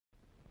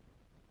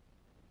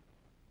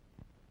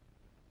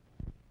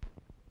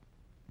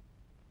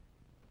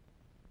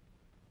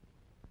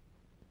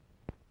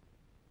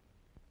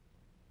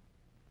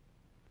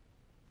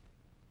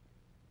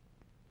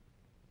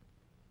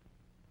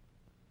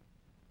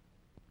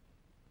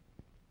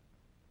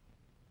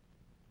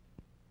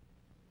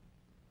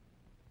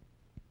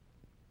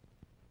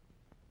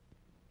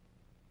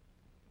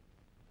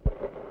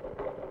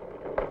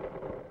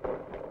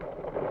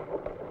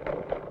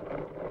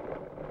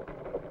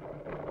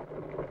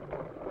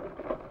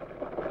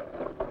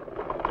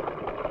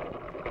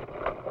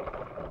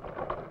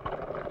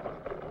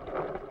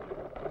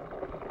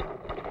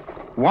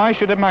Why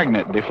should a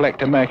magnet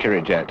deflect a mercury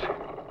jet?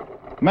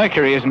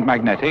 Mercury isn't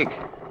magnetic,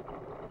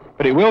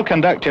 but it will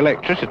conduct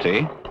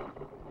electricity.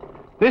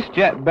 This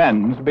jet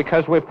bends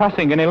because we're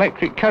passing an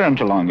electric current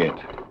along it.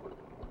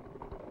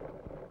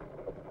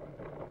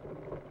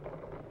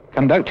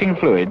 Conducting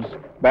fluids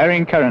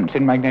bearing currents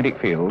in magnetic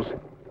fields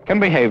can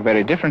behave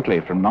very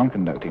differently from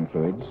non-conducting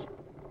fluids.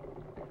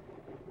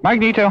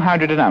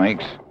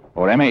 Magnetohydrodynamics,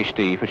 or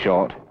MHD for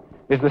short,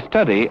 is the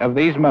study of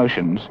these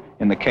motions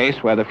in the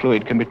case where the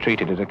fluid can be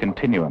treated as a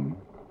continuum.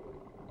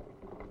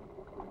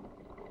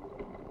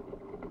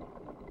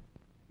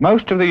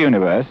 Most of the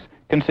universe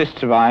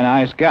consists of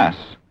ionized gas,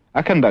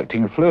 a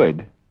conducting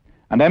fluid,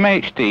 and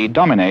MHD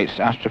dominates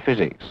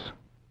astrophysics.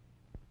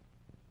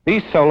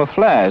 These solar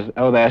flares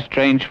owe their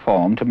strange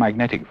form to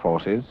magnetic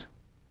forces.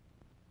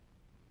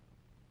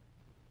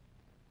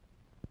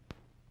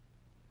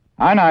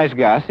 Ionized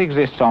gas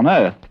exists on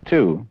Earth,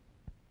 too.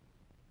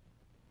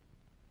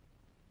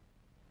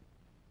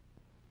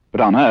 But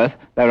on Earth,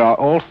 there are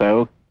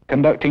also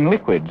conducting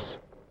liquids,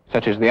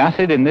 such as the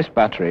acid in this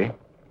battery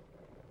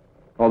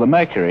or the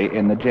mercury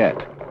in the jet.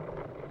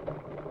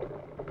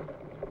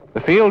 The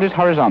field is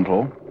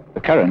horizontal,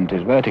 the current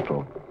is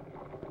vertical.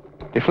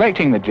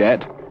 Deflecting the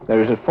jet,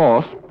 there is a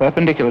force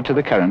perpendicular to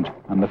the current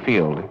and the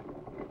field.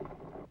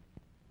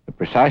 The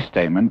precise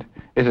statement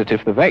is that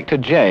if the vector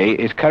J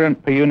is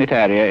current per unit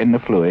area in the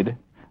fluid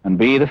and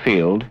B the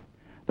field,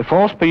 the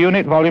force per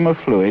unit volume of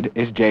fluid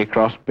is J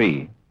cross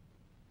B.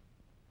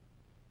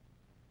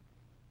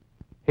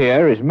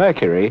 Here is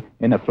mercury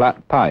in a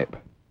flat pipe.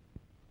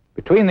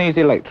 Between these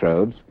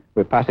electrodes,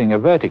 we're passing a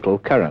vertical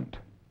current.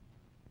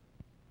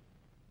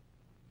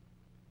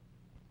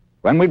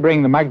 When we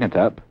bring the magnet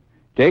up,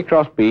 J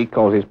cross B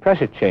causes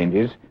pressure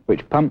changes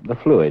which pump the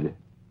fluid.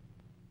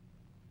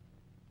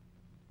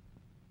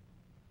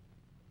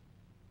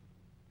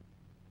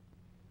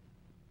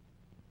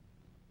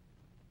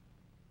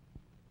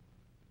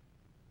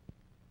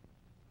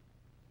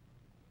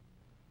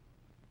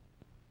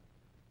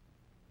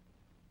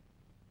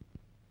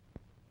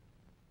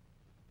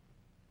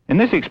 In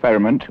this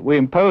experiment, we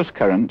impose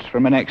currents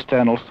from an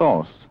external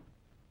source.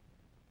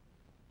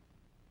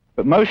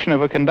 But motion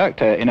of a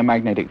conductor in a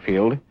magnetic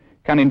field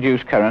can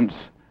induce currents,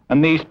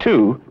 and these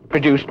too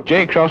produce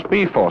J cross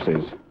B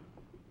forces.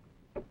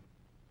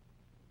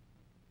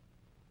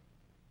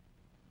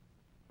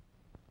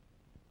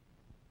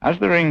 As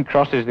the ring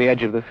crosses the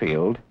edge of the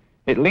field,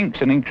 it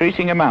links an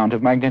increasing amount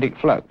of magnetic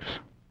flux.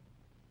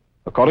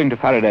 According to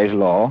Faraday's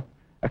law,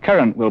 a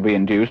current will be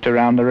induced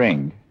around the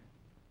ring.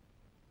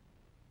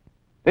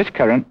 This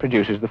current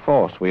produces the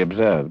force we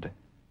observed.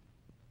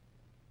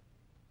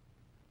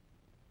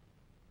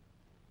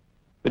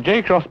 The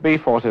J cross B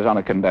forces on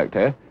a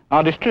conductor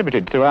are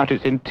distributed throughout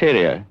its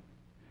interior.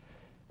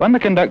 When the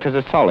conductors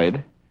are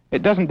solid,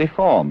 it doesn't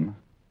deform.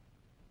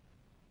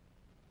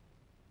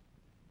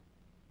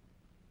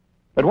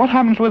 But what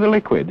happens with a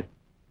liquid?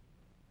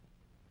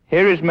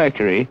 Here is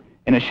mercury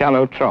in a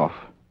shallow trough,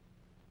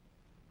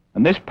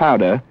 and this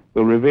powder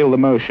will reveal the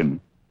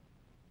motion.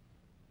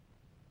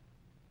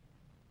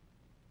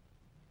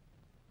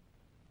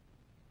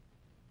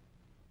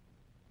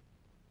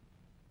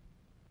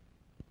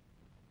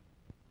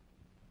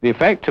 The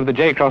effect of the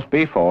J cross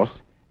B force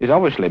is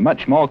obviously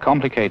much more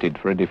complicated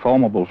for a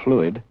deformable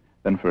fluid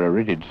than for a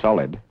rigid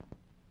solid.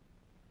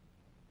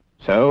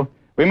 So,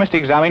 we must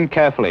examine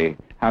carefully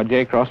how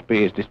J cross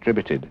B is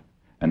distributed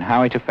and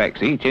how it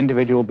affects each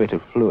individual bit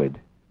of fluid.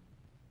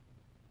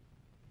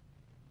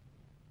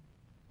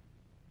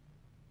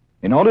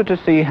 In order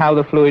to see how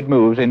the fluid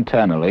moves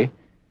internally,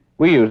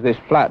 we use this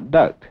flat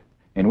duct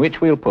in which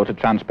we'll put a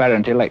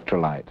transparent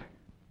electrolyte.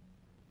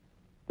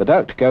 The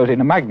duct goes in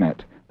a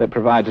magnet that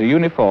provides a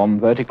uniform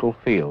vertical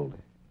field.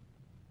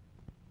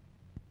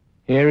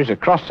 Here is a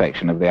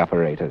cross-section of the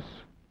apparatus.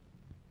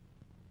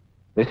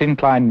 This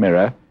inclined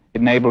mirror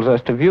enables us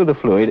to view the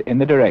fluid in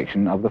the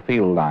direction of the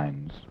field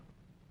lines.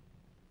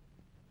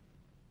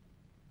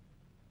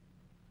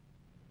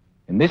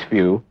 In this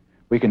view,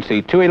 we can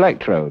see two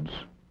electrodes,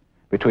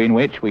 between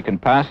which we can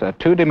pass a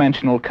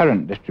two-dimensional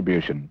current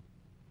distribution.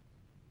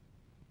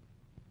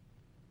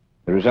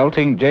 The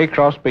resulting J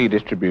cross B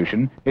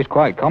distribution is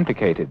quite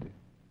complicated.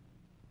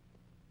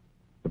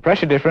 The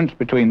pressure difference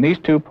between these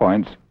 2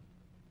 points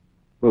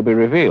will be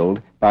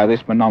revealed by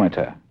this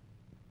manometer.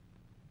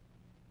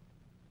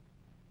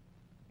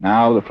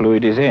 Now the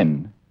fluid is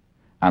in,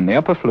 and the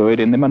upper fluid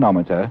in the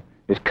manometer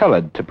is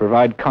colored to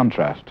provide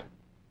contrast.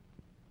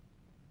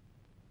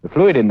 The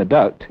fluid in the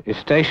duct is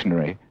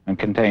stationary and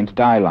contains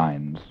dye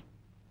lines.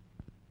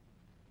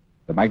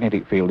 The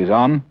magnetic field is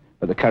on,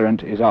 but the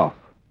current is off.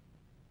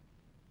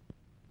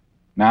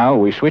 Now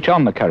we switch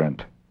on the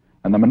current,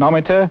 and the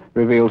manometer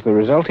reveals the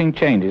resulting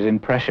changes in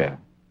pressure.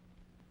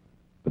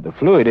 But the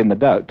fluid in the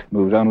duct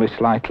moves only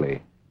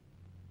slightly.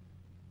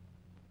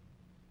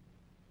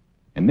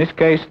 In this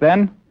case,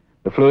 then,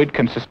 the fluid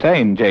can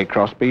sustain J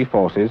cross B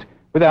forces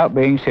without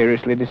being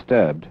seriously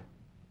disturbed.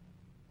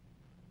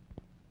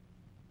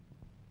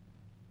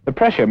 The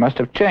pressure must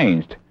have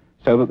changed,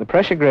 so that the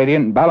pressure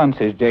gradient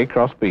balances J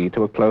cross B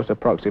to a close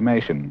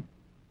approximation.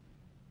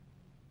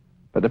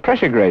 But the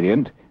pressure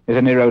gradient is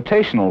an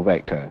irrotational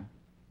vector,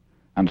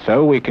 and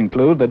so we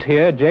conclude that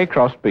here J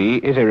cross B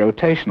is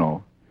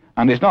irrotational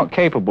and is not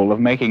capable of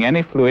making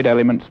any fluid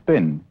element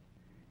spin,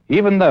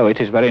 even though it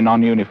is very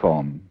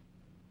non-uniform.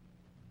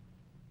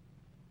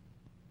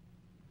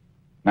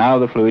 Now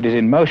the fluid is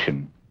in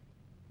motion.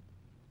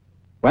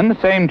 When the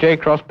same J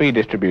cross B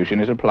distribution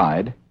is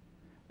applied,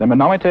 the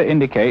manometer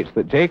indicates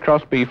that J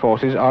cross B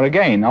forces are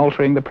again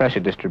altering the pressure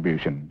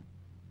distribution.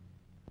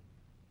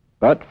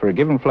 But for a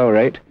given flow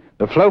rate,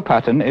 the flow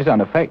pattern is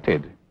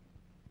unaffected.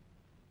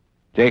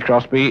 J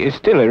cross B is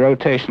still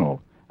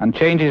irrotational, and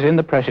changes in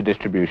the pressure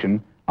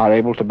distribution are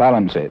able to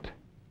balance it.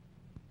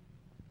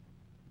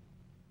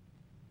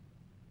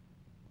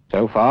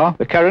 So far,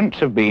 the currents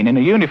have been in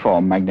a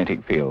uniform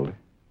magnetic field.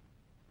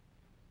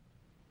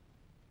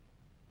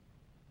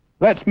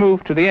 Let's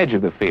move to the edge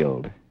of the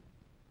field.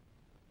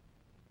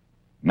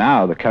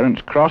 Now the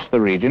currents cross the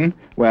region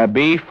where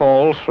B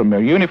falls from a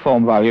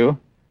uniform value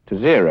to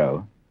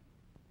 0.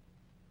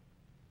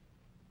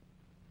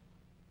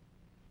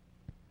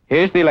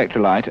 Here's the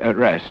electrolyte at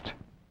rest.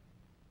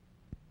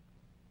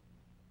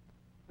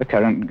 The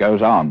current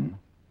goes on.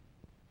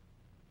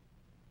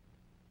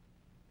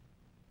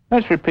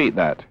 Let's repeat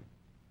that.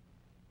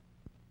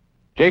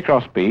 J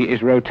cross B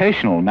is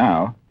rotational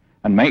now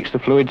and makes the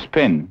fluid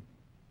spin.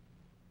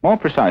 More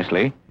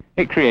precisely,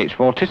 it creates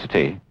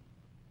vorticity.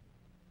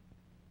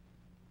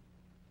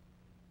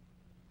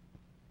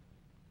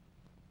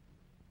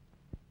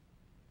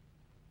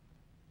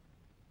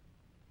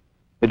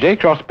 The J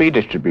cross B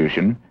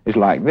distribution is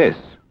like this,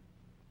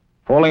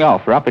 falling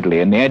off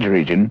rapidly in the edge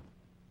region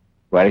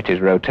where it is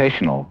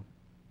rotational.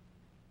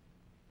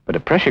 But a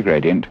pressure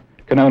gradient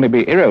can only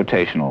be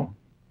irrotational,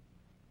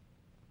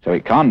 so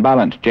it can't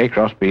balance J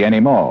cross B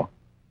anymore.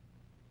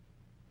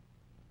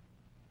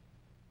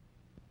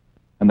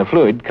 And the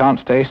fluid can't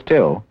stay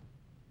still.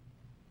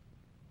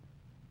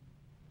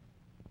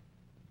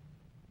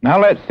 Now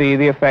let's see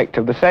the effect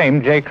of the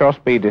same J cross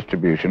B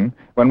distribution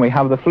when we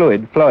have the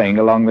fluid flowing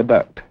along the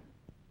duct.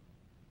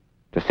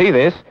 To see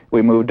this,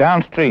 we move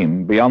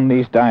downstream beyond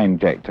these dye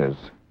injectors.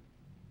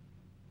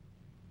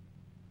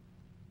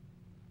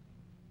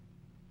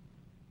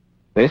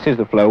 This is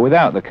the flow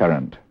without the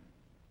current.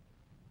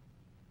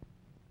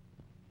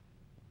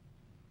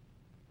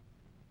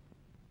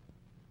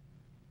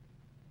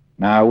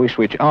 Now we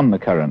switch on the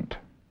current.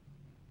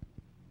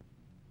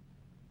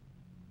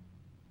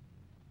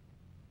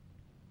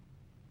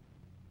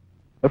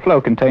 The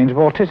flow contains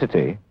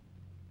vorticity.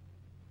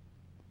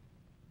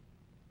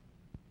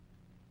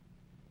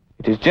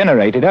 It is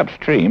generated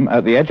upstream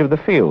at the edge of the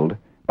field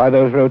by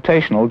those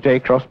rotational J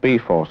cross B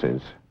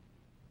forces.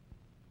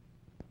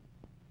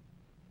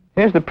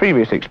 Here's the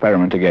previous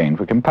experiment again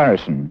for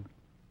comparison.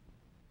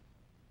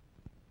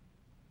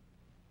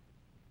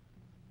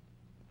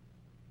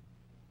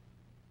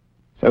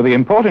 So the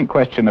important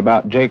question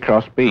about J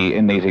cross B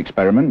in these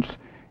experiments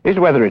is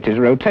whether it is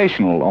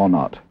rotational or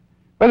not,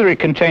 whether it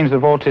can change the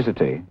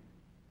vorticity.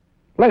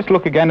 Let's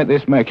look again at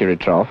this mercury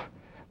trough,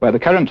 where the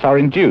currents are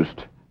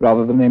induced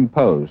rather than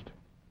imposed.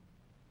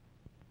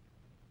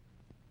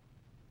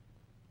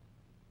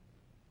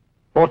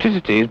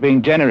 Vorticity is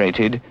being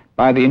generated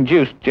by the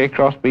induced J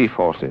cross B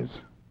forces.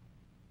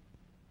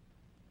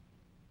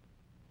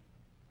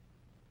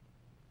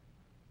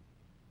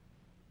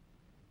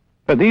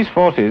 But these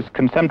forces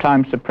can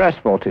sometimes suppress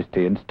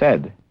vorticity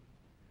instead.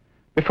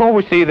 Before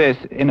we see this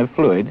in a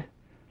fluid,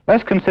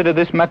 let's consider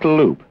this metal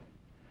loop,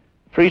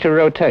 free to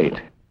rotate.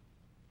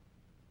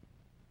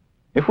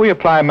 If we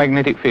apply a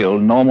magnetic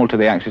field normal to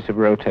the axis of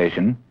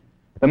rotation,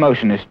 the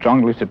motion is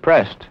strongly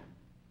suppressed.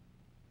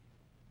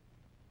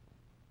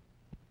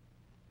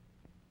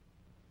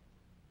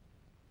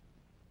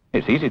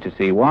 It's easy to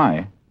see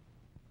why.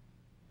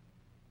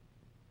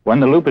 When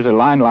the loop is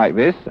aligned like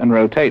this and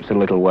rotates a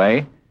little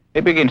way,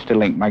 it begins to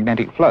link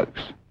magnetic flux,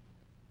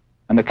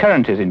 and the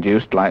current is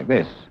induced like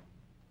this.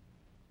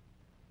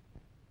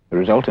 The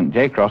resultant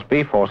J cross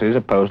B forces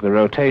oppose the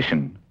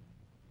rotation.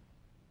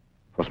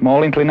 For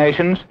small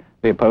inclinations,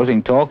 the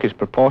opposing torque is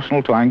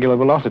proportional to angular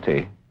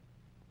velocity.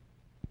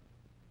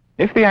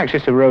 If the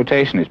axis of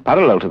rotation is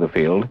parallel to the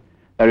field,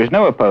 there is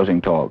no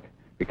opposing torque,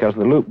 because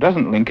the loop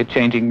doesn't link a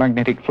changing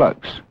magnetic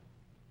flux.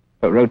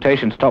 But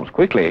rotation stops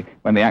quickly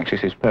when the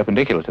axis is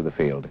perpendicular to the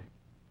field.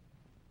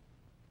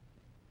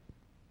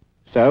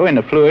 So, in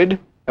a fluid,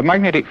 a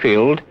magnetic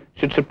field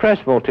should suppress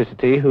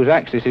vorticity whose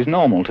axis is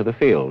normal to the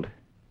field.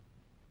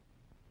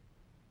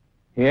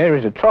 Here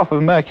is a trough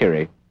of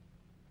mercury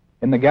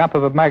in the gap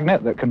of a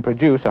magnet that can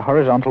produce a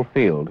horizontal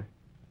field.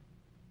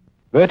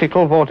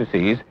 Vertical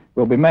vortices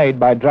will be made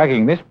by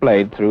dragging this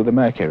blade through the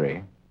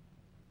mercury.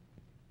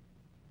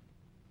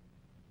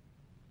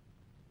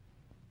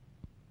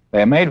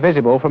 They are made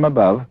visible from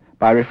above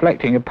by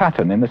reflecting a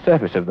pattern in the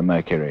surface of the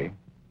mercury.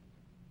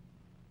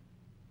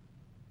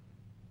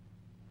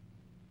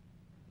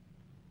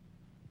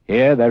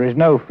 Here there is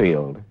no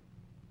field.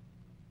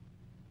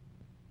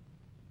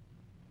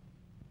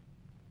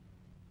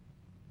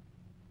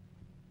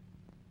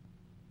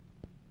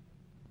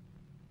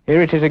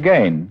 Here it is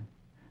again,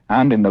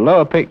 and in the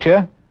lower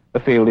picture,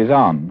 the field is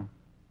on.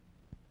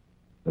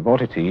 The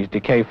vortices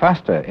decay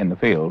faster in the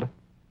field.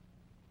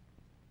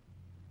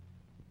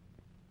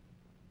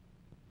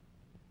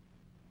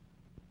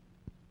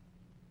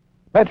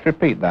 Let's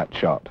repeat that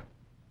shot.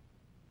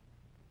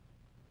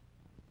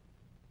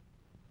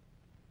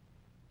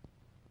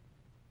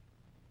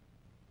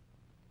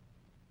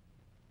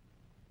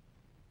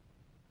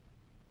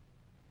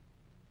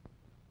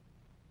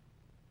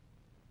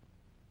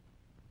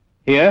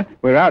 Here,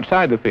 we're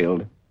outside the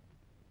field.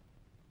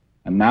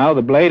 And now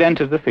the blade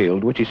enters the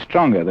field, which is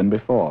stronger than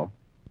before.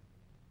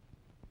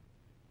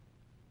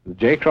 The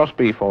J cross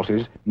B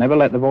forces never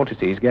let the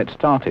vortices get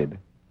started.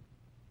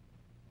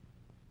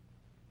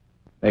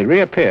 They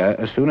reappear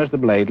as soon as the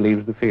blade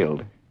leaves the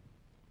field.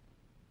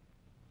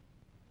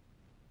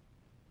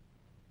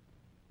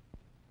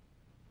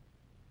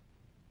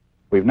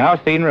 We've now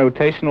seen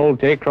rotational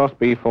J cross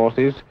B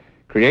forces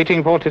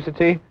creating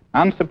vorticity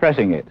and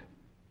suppressing it.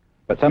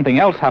 But something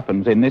else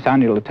happens in this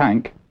annular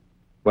tank,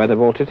 where the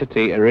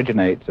vorticity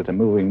originates at a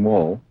moving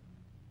wall.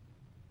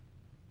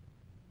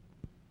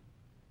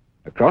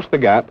 Across the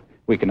gap,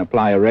 we can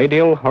apply a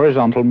radial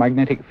horizontal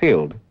magnetic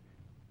field.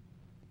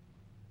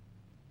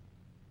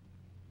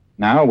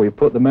 Now we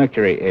put the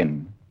mercury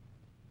in.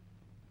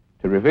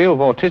 To reveal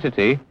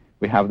vorticity,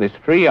 we have this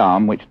free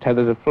arm which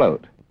tethers a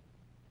float.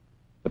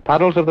 The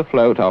paddles of the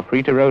float are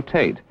free to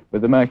rotate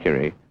with the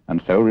mercury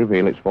and so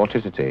reveal its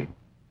vorticity.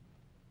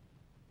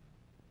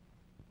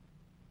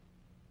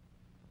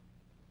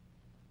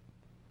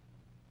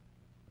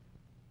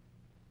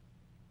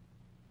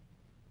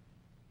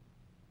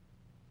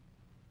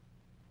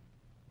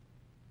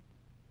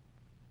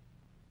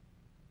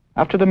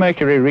 After the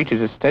mercury reaches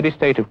a steady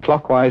state of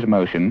clockwise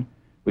motion,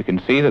 we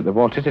can see that the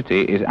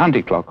vorticity is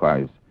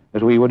anti-clockwise,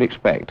 as we would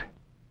expect.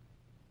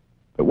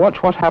 But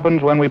watch what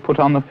happens when we put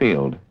on the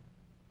field.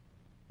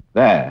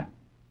 There.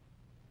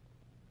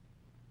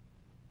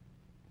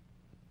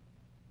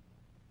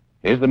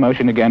 Here's the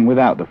motion again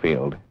without the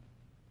field,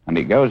 and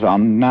it goes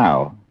on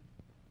now.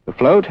 The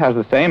float has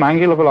the same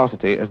angular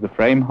velocity as the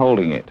frame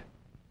holding it,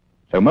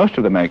 so most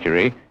of the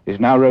mercury is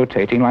now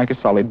rotating like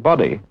a solid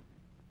body,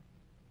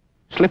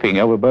 slipping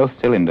over both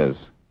cylinders.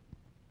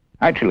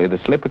 Actually, the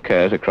slip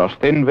occurs across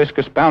thin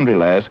viscous boundary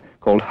layers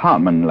called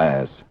Hartmann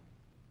layers.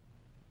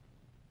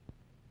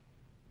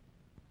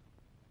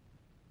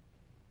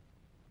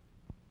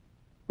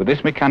 With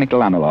this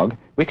mechanical analog,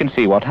 we can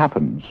see what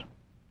happens.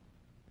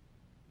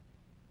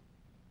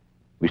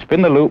 We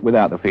spin the loop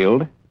without the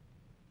field.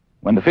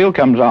 When the field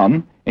comes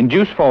on,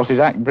 induced forces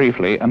act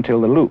briefly until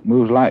the loop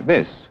moves like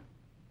this.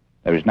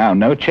 There is now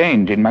no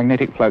change in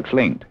magnetic flux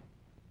linked.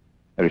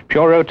 There is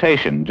pure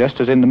rotation, just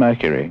as in the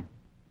mercury.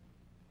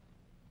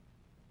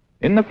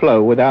 In the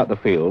flow without the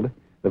field,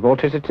 the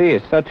vorticity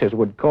is such as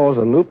would cause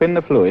a loop in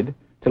the fluid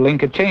to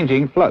link a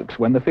changing flux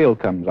when the field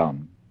comes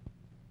on.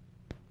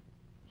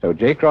 So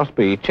J cross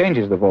B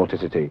changes the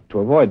vorticity to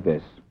avoid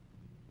this.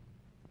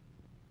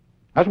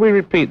 As we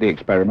repeat the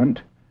experiment,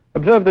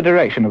 observe the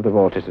direction of the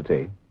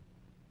vorticity.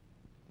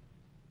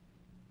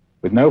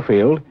 With no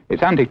field,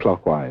 it's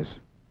anti-clockwise.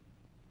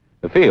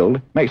 The field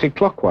makes it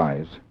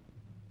clockwise.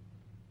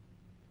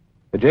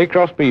 The J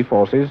cross B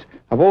forces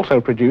have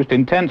also produced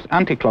intense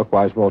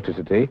anti-clockwise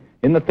vorticity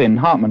in the thin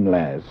Hartmann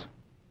layers.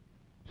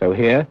 So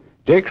here,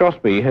 J cross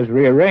B has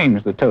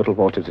rearranged the total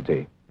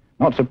vorticity,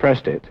 not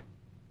suppressed it.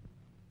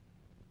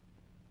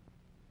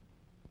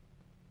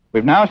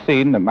 We've now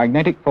seen that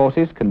magnetic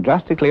forces can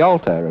drastically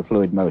alter a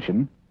fluid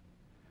motion,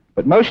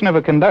 but motion of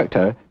a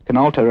conductor can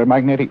alter a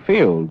magnetic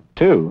field,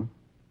 too.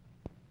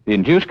 The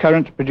induced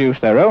currents produce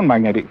their own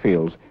magnetic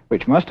fields,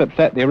 which must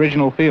upset the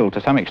original field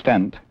to some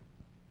extent.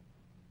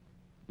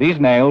 These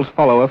nails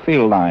follow a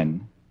field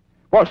line.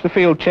 Watch the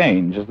field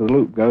change as the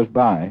loop goes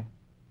by.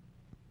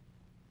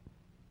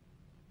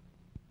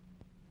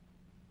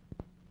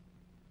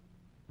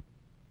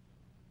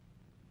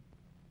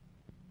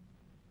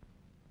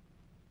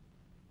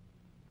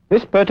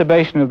 This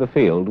perturbation of the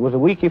field was a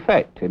weak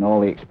effect in all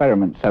the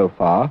experiments so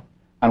far,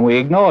 and we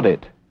ignored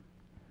it.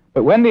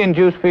 But when the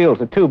induced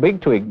fields are too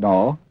big to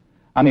ignore,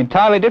 an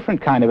entirely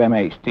different kind of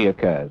MHT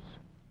occurs.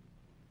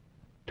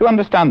 To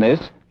understand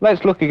this,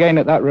 let's look again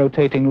at that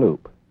rotating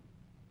loop.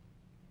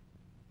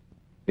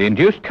 The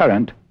induced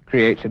current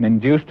creates an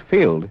induced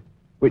field,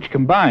 which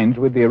combines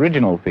with the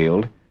original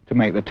field to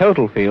make the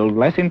total field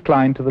less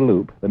inclined to the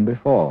loop than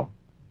before.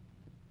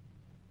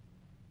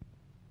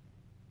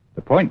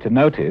 The point to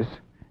notice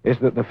is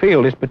that the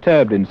field is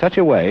perturbed in such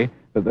a way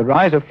that the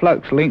rise of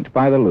flux linked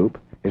by the loop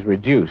is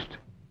reduced.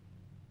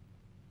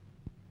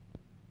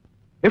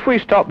 If we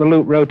stop the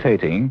loop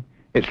rotating,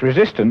 its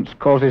resistance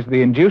causes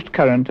the induced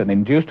current and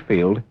induced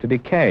field to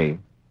decay,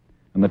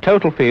 and the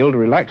total field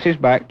relaxes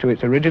back to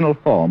its original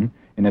form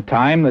in a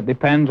time that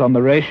depends on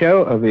the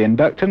ratio of the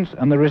inductance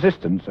and the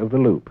resistance of the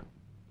loop.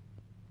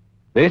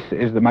 This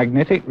is the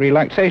magnetic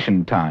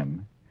relaxation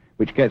time,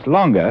 which gets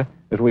longer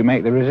as we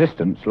make the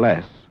resistance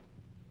less.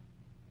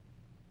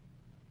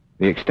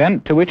 The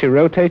extent to which a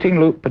rotating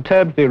loop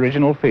perturbs the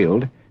original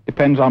field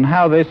depends on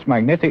how this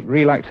magnetic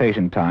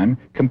relaxation time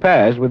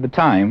compares with the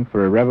time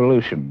for a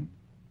revolution.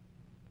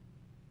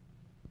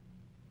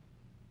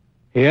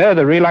 Here,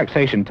 the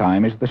relaxation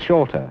time is the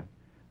shorter,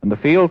 and the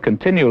field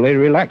continually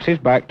relaxes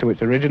back to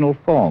its original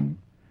form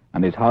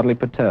and is hardly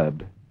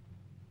perturbed.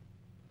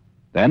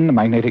 Then the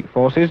magnetic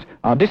forces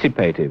are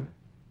dissipative.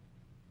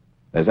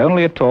 There's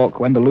only a torque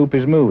when the loop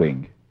is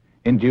moving,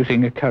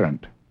 inducing a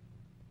current.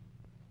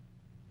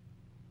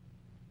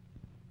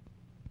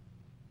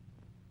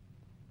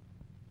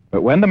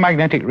 But when the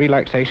magnetic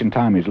relaxation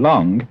time is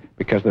long,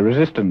 because the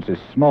resistance is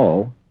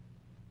small,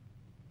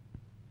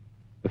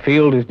 the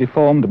field is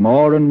deformed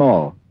more and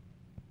more,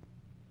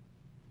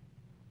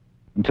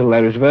 until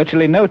there is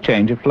virtually no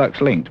change of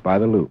flux linked by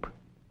the loop.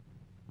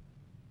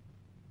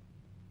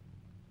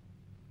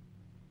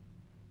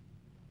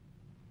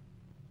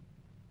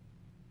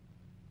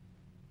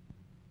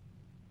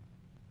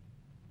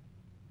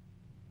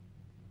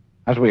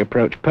 As we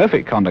approach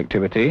perfect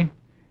conductivity,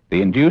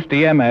 the induced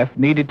EMF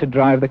needed to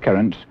drive the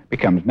currents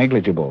becomes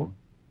negligible.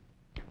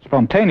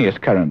 Spontaneous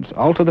currents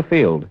alter the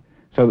field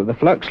so that the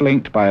flux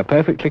linked by a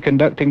perfectly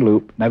conducting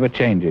loop never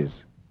changes.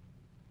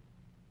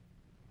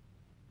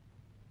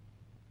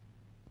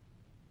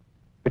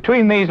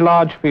 Between these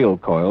large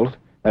field coils,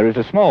 there is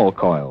a small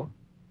coil.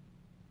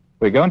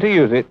 We're going to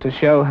use it to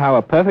show how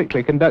a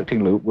perfectly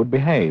conducting loop would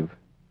behave.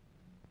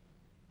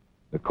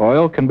 The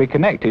coil can be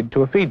connected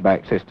to a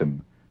feedback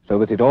system so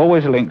that it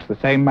always links the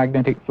same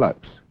magnetic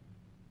flux.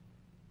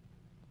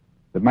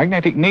 The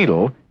magnetic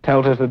needle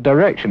tells us the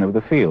direction of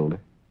the field.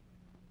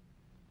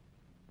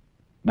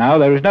 Now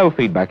there is no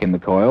feedback in the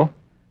coil,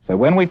 so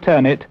when we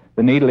turn it,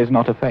 the needle is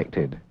not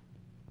affected.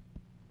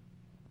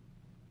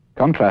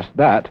 Contrast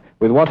that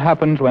with what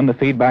happens when the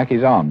feedback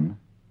is on.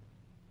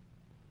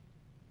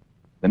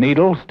 The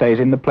needle stays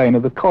in the plane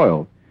of the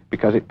coil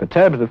because it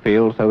perturbs the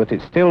field so that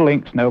it still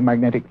links no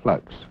magnetic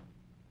flux.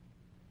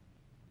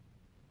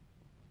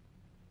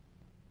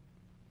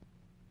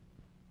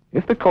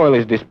 If the coil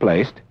is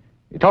displaced,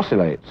 it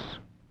oscillates.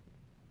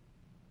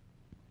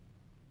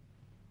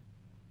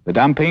 The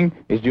damping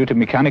is due to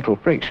mechanical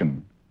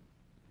friction.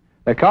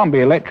 There can't be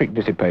electric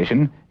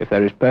dissipation if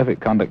there is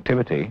perfect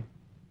conductivity.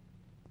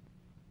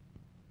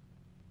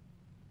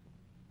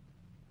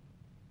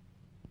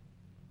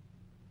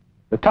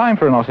 The time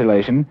for an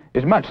oscillation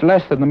is much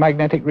less than the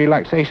magnetic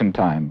relaxation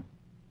time,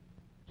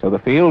 so the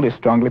field is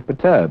strongly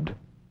perturbed.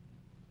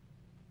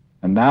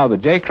 And now the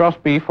J cross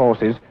B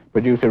forces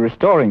produce a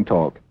restoring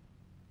torque,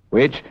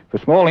 which, for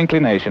small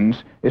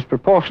inclinations, is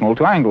proportional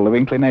to angle of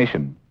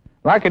inclination,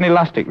 like an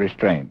elastic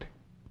restraint.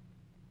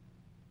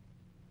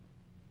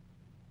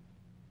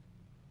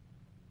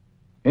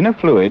 In a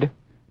fluid,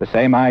 the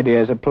same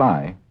ideas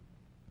apply.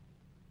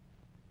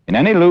 In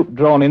any loop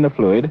drawn in the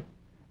fluid,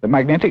 the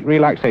magnetic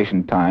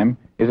relaxation time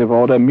is of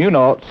order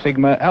mu0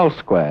 sigma L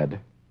squared,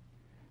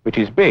 which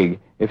is big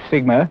if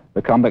sigma,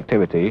 the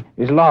conductivity,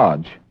 is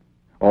large,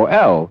 or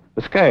L,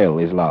 the scale,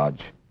 is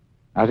large,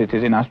 as it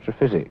is in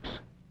astrophysics.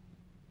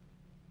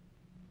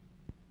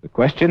 The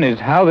question is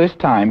how this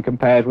time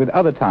compares with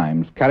other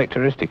times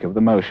characteristic of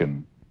the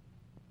motion.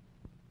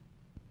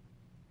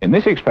 In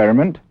this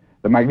experiment,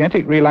 the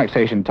magnetic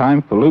relaxation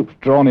time for loops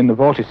drawn in the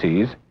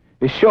vortices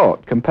is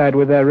short compared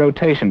with their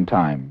rotation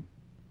time.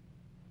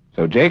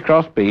 So J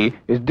cross B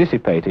is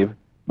dissipative,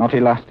 not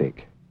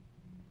elastic.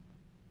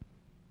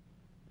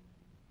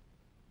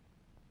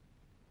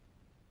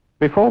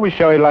 Before we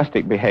show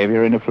elastic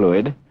behavior in a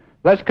fluid,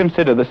 let's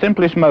consider the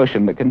simplest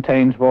motion that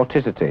contains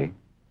vorticity.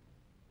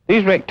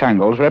 These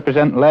rectangles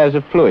represent layers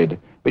of fluid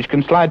which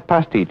can slide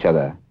past each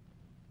other.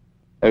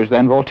 There is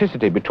then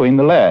vorticity between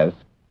the layers.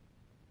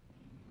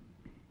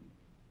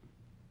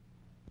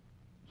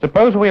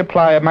 Suppose we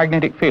apply a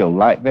magnetic field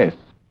like this.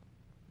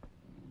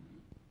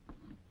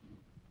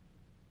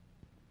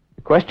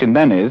 The question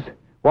then is,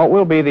 what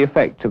will be the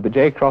effect of the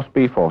J cross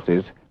B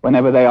forces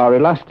whenever they are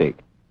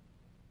elastic?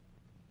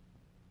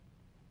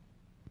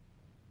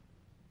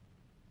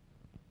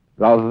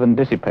 Rather than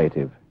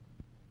dissipative.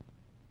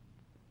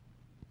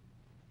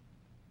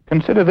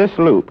 Consider this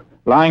loop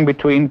lying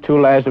between two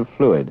layers of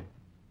fluid.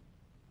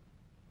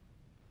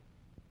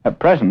 At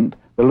present,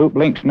 the loop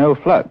links no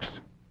flux.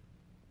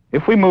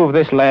 If we move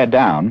this layer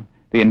down,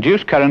 the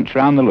induced currents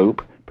around the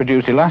loop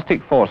produce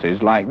elastic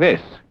forces like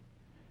this,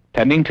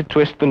 tending to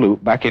twist the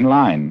loop back in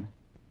line.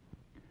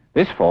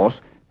 This force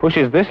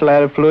pushes this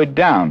layer of fluid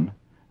down,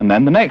 and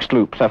then the next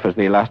loop suffers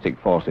the elastic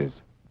forces.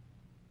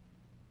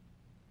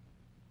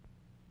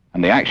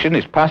 And the action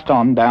is passed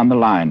on down the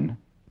line.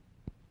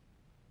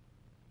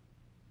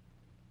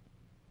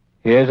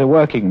 Here's a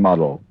working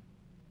model.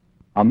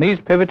 On these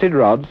pivoted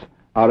rods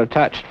are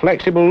attached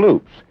flexible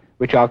loops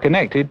which are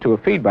connected to a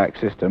feedback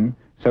system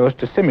so as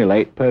to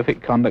simulate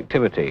perfect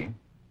conductivity.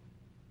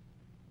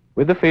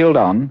 With the field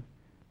on,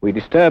 we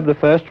disturb the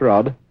first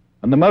rod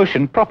and the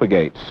motion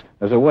propagates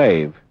as a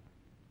wave.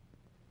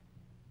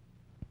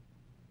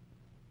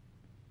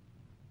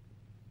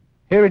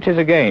 Here it is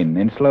again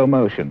in slow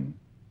motion.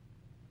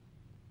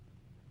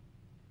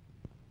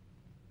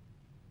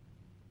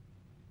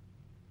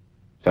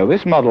 So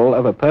this model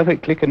of a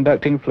perfectly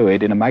conducting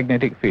fluid in a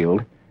magnetic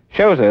field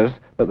shows us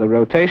that the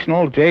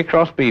rotational J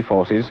cross B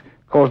forces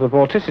cause the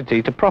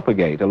vorticity to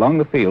propagate along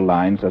the field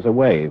lines as a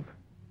wave.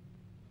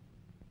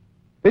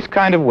 This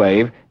kind of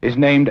wave is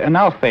named an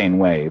Alfvén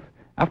wave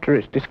after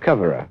its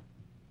discoverer.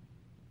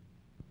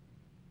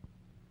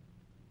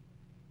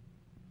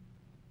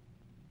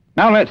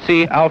 Now let's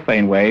see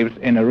Alfvén waves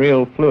in a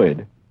real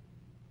fluid.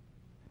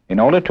 In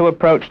order to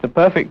approach the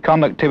perfect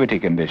conductivity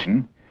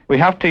condition, we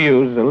have to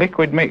use a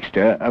liquid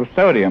mixture of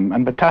sodium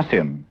and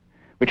potassium,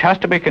 which has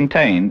to be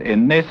contained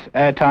in this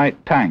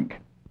airtight tank.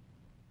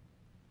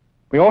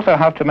 We also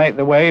have to make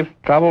the waves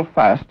travel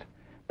fast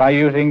by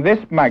using this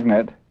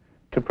magnet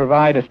to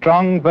provide a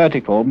strong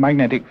vertical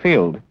magnetic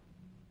field.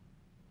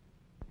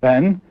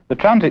 Then, the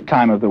transit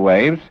time of the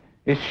waves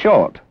is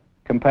short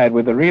compared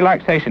with the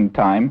relaxation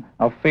time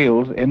of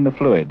fields in the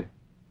fluid.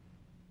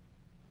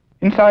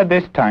 Inside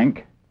this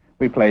tank,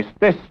 we place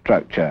this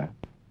structure.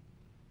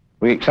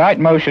 We excite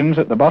motions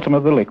at the bottom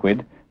of the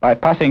liquid by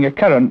passing a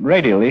current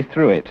radially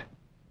through it,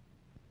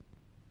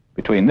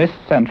 between this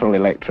central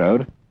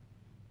electrode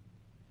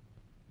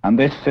and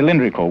this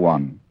cylindrical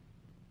one.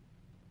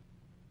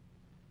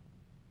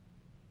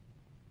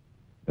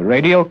 The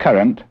radial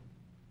current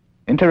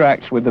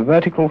interacts with the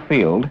vertical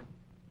field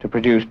to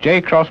produce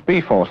J cross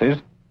B forces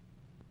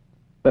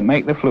that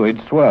make the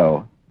fluid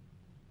swirl.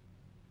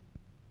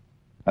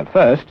 At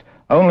first,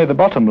 only the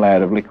bottom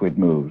layer of liquid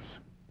moves.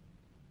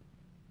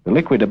 The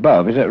liquid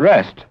above is at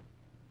rest,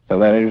 so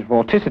there is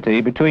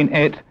vorticity between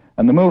it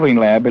and the moving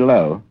layer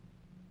below.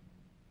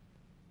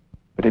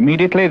 But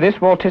immediately this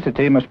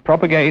vorticity must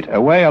propagate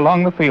away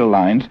along the field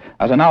lines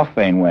as an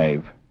Alfvén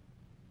wave.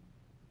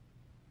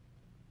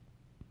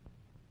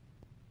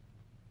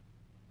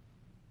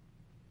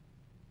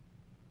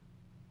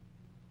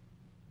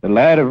 The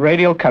layer of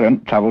radial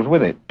current travels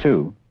with it,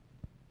 too.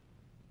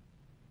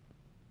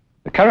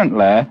 The current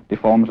layer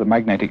deforms a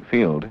magnetic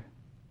field.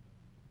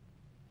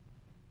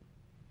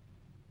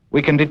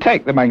 We can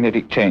detect the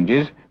magnetic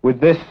changes with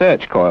this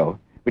search coil,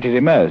 which is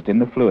immersed in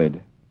the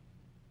fluid.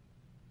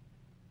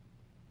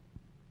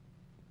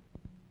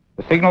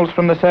 The signals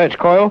from the search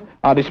coil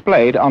are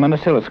displayed on an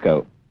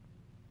oscilloscope.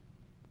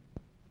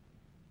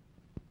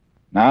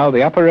 Now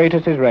the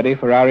apparatus is ready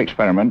for our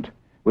experiment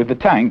with the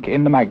tank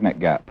in the magnet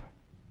gap.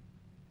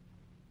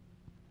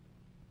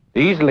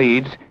 These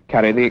leads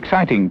carry the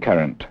exciting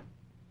current.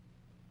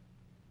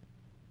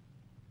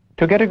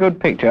 To get a good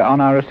picture on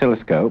our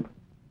oscilloscope,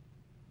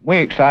 we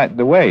excite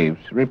the waves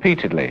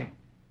repeatedly.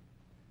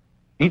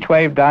 Each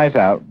wave dies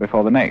out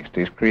before the next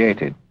is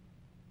created.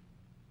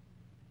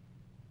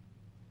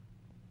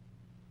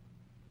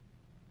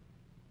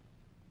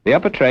 The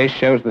upper trace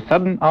shows the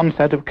sudden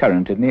onset of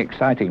current in the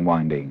exciting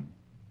winding.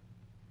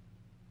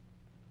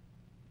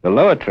 The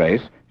lower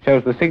trace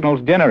shows the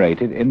signals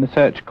generated in the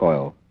search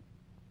coil.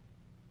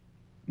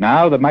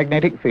 Now the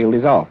magnetic field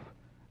is off,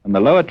 and the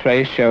lower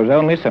trace shows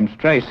only some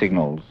stray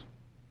signals.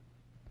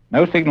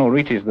 No signal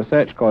reaches the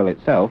search coil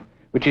itself,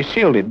 which is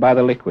shielded by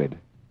the liquid.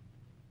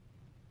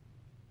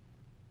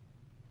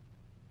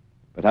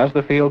 But as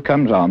the field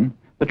comes on,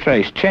 the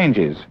trace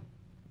changes.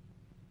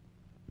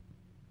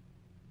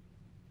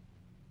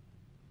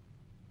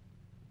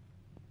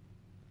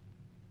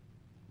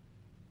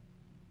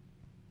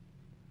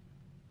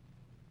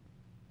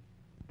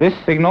 This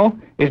signal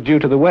is due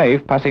to the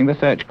wave passing the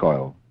search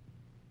coil.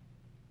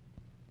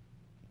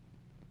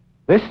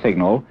 This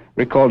signal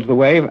records the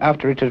wave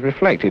after it is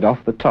reflected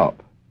off the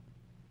top.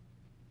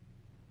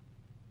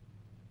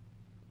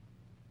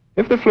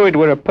 If the fluid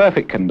were a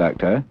perfect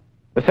conductor,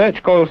 the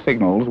search coil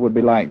signals would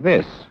be like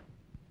this.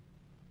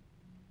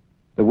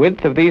 The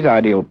width of these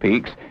ideal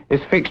peaks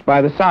is fixed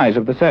by the size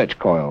of the search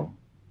coil.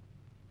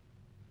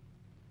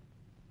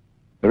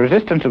 The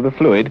resistance of the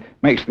fluid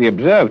makes the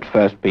observed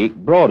first peak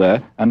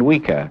broader and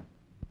weaker.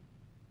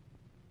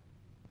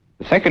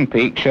 The second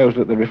peak shows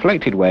that the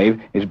reflected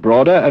wave is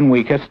broader and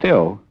weaker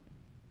still.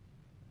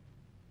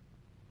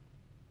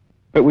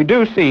 But we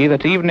do see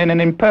that even in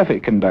an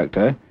imperfect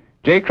conductor,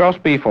 J cross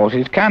B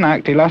forces can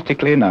act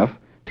elastically enough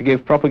to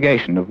give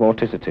propagation of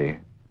vorticity.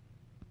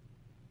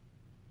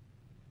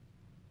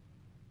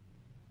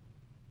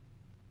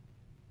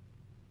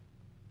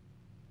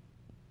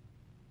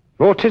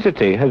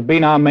 Vorticity has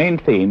been our main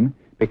theme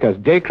because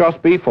J cross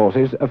B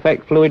forces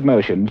affect fluid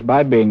motions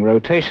by being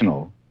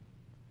rotational.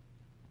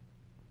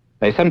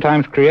 They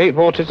sometimes create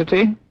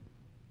vorticity,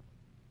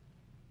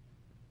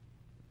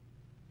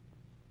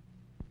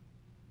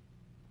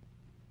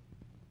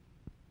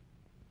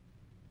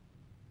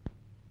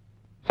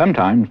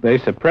 sometimes they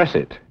suppress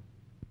it.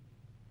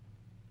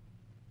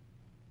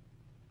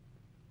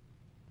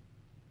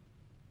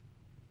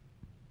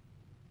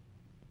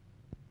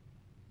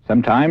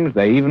 Sometimes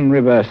they even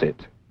reverse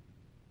it.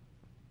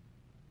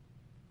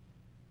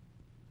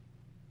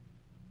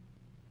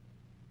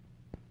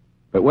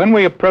 But when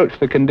we approach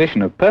the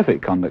condition of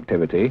perfect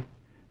conductivity,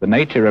 the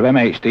nature of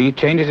MHD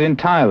changes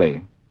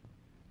entirely.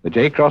 The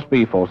J cross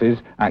B forces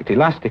act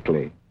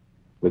elastically,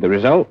 with the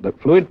result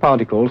that fluid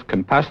particles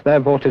can pass their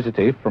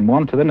vorticity from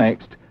one to the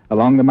next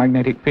along the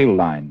magnetic field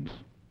lines.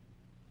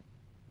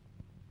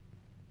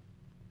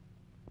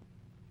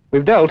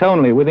 We've dealt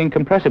only with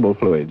incompressible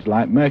fluids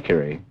like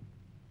mercury.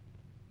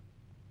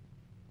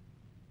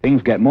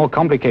 Things get more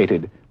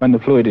complicated when the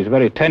fluid is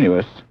very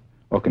tenuous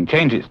or can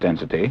change its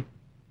density,